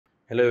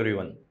Hello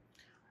everyone.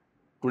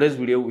 Today's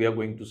video we are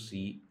going to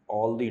see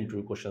all the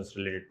interview questions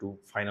related to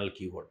final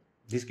keyword.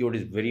 This keyword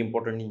is very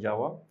important in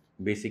Java.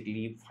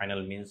 Basically,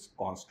 final means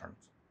constant.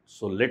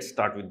 So let's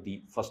start with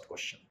the first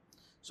question.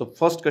 So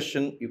first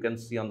question you can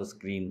see on the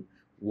screen,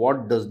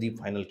 what does the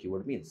final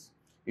keyword means?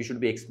 You should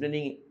be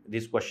explaining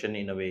this question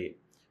in a way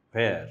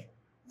where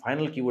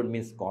final keyword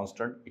means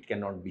constant, it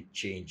cannot be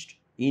changed.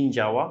 In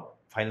Java,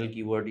 final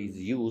keyword is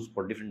used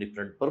for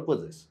different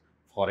purposes.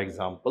 For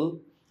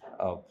example,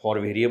 for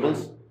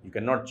variables, you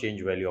cannot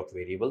change value of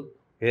variable,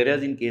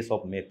 whereas in case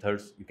of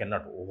methods, you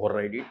cannot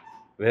override it,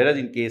 whereas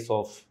in case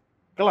of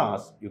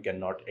class, you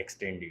cannot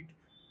extend it.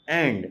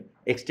 And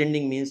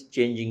extending means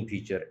changing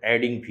feature,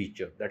 adding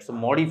feature. That's a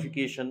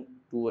modification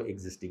to an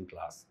existing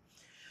class.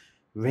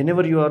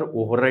 Whenever you are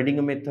overriding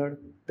a method,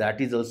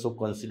 that is also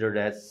considered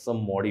as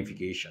some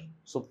modification.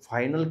 So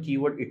final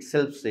keyword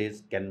itself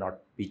says cannot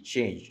be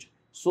changed.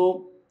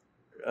 So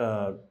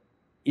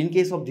in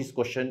case of this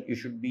question, you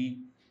should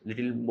be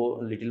little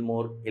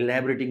more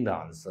elaborating the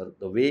answer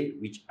the way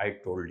which I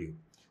told you.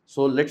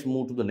 So let's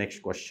move to the next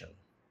question.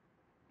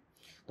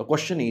 The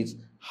question is,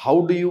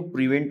 how do you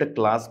prevent a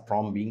class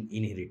from being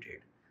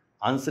inherited?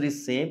 Answer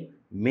is same,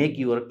 make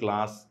your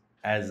class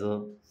as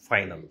a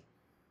final.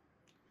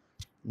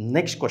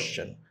 Next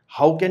question,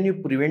 how can you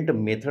prevent a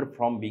method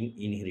from being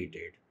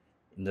inherited?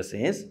 In the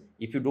sense,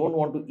 if you don't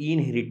want to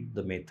inherit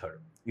the method,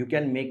 you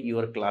can make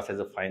your class as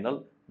a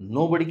final.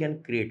 Nobody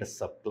can create a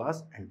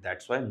subclass, and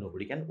that's why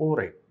nobody can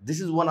override. This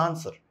is one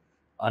answer.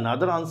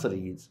 Another answer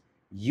is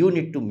you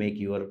need to make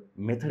your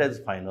method as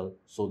final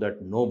so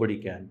that nobody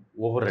can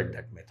override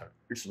that method.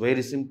 It's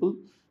very simple.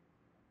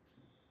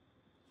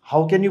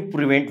 How can you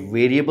prevent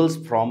variables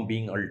from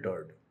being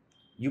altered?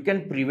 You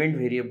can prevent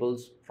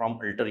variables from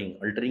altering.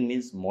 Altering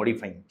means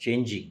modifying,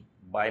 changing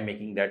by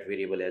making that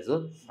variable as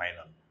a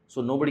final.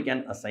 So nobody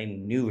can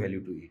assign new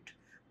value to it.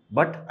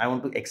 But I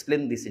want to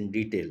explain this in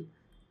detail.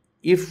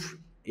 If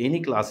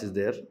any class is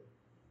there,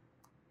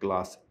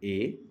 class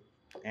A,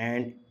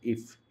 and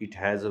if it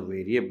has a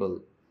variable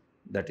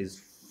that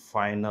is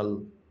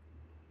final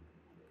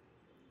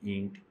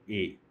int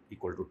A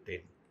equal to 10.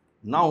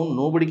 Now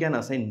nobody can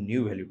assign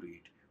new value to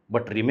it.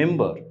 But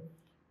remember,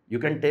 you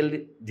can tell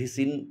this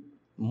in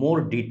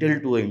more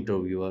detail to an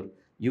interviewer.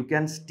 You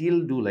can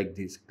still do like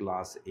this,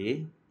 class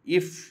A,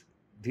 if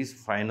this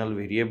final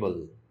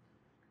variable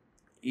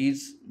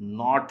is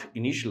not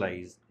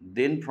initialized,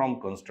 then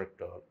from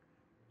constructor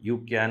you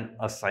can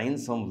assign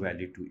some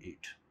value to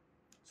it.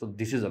 So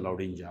this is allowed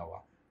in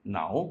Java.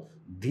 Now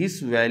this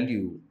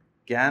value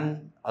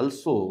can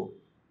also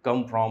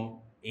come from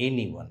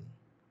anyone.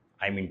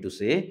 I mean to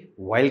say,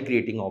 while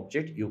creating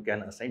object, you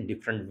can assign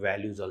different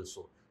values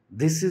also.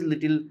 This is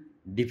little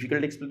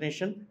difficult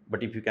explanation,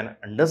 but if you can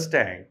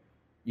understand,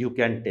 you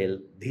can tell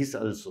this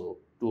also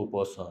to a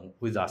person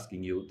who is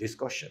asking you this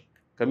question.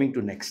 Coming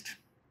to next.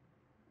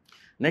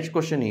 Next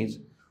question is,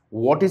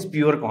 what is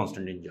pure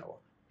constant in Java?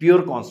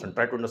 Pure constant,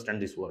 try to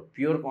understand this word.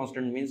 Pure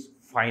constant means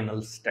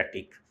final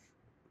static.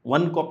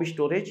 One copy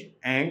storage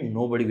and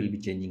nobody will be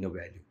changing a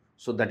value.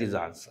 So that is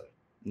the answer.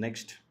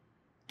 Next.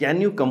 Can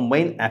you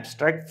combine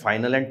abstract,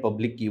 final and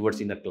public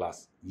keywords in a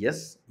class?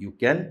 Yes, you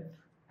can.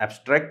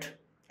 Abstract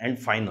and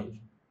final.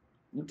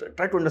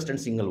 Try to understand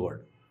single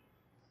word.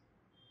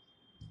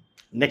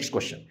 Next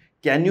question.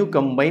 Can you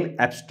combine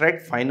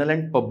abstract, final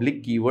and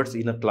public keywords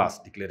in a class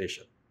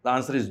declaration? The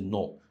answer is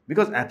no.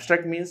 Because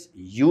abstract means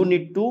you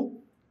need to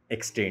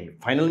extend.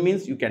 Final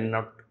means you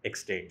cannot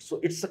extend. So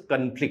it's a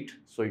conflict.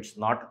 So it's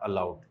not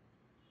allowed.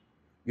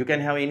 You can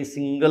have any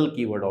single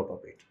keyword out of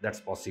it. That's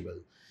possible.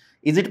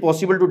 Is it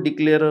possible to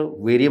declare a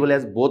variable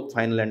as both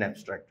final and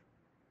abstract?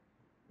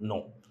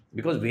 No.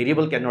 Because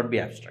variable cannot be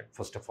abstract,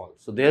 first of all.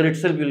 So there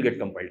itself you will get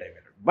compile time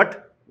error.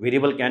 But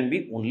variable can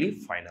be only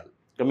final.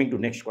 Coming to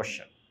next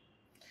question.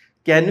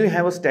 Can you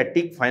have a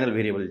static final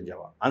variable in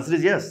Java? Answer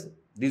is yes.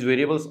 These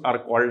variables are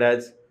called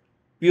as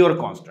pure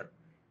constant.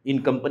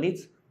 In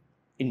companies,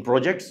 in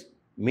projects,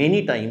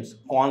 many times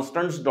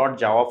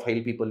constants.java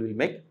file people will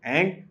make,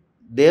 and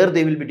there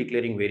they will be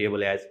declaring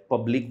variable as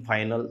public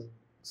final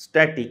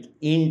static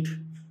int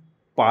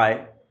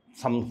pi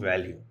some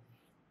value.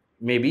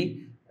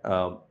 Maybe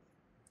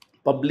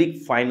public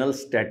final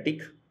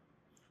static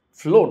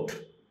float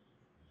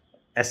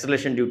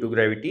acceleration due to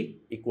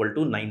gravity equal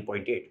to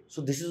 9.8. So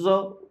this is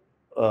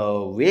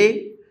a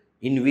way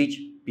in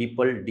which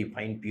people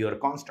define pure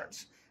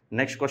constants.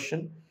 Next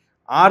question.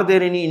 Are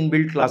there any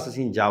inbuilt classes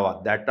in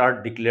Java that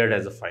are declared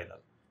as a final?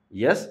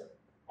 Yes,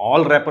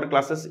 all wrapper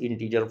classes,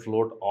 integer,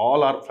 float,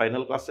 all are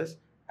final classes,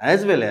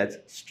 as well as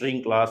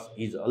string class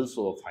is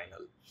also a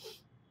final.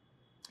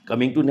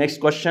 Coming to next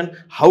question,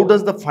 how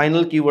does the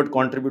final keyword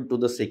contribute to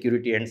the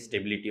security and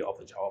stability of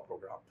a Java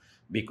program?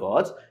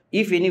 Because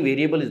if any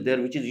variable is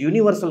there which is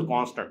universal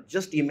constant,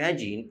 just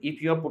imagine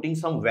if you are putting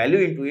some value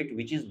into it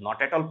which is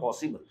not at all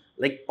possible,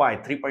 like pi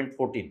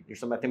 3.14,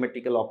 it's a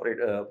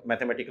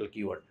mathematical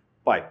keyword,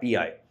 pi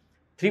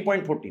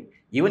 3.14.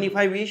 Even if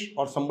I wish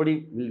or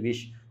somebody will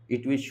wish,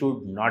 it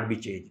should not be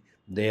changed.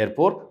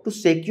 Therefore, to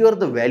secure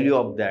the value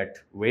of that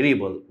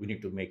variable, we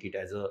need to make it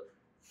as a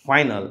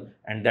final,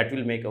 and that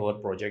will make our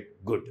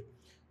project good.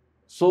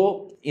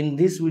 So in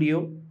this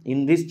video,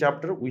 in this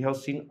chapter, we have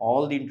seen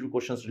all the interview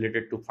questions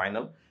related to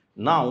final.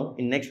 Now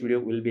in next video,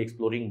 we will be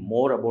exploring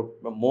more about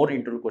more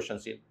interview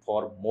questions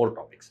for more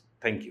topics.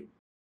 Thank you.